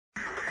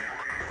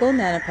Gold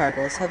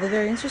nanoparticles have a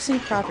very interesting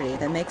property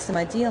that makes them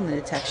ideal in the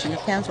detection of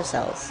cancer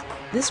cells.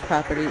 This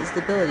property is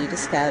the ability to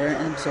scatter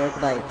and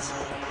absorb light.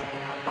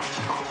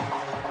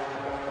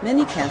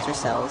 Many cancer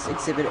cells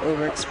exhibit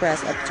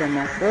overexpressed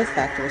epidermal growth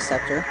factor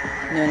receptor,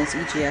 known as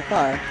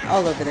EGFR,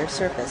 all over their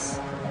surface.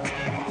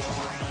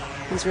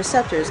 These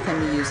receptors can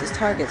be used as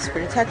targets for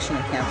detection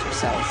of cancer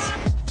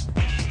cells.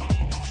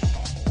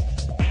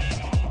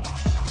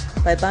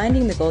 By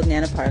binding the gold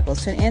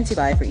nanoparticles to an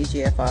antibody for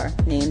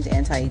EGFR, named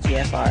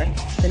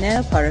anti-EGFR, the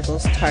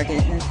nanoparticles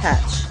target and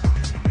attach.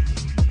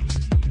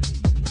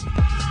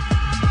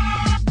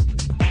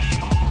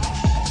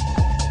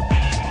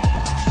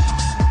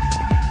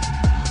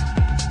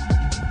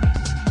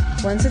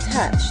 Once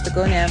attached, the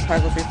gold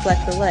nanoparticles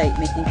reflect the light,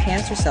 making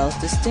cancer cells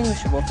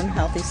distinguishable from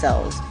healthy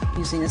cells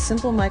using a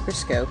simple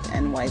microscope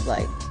and white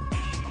light.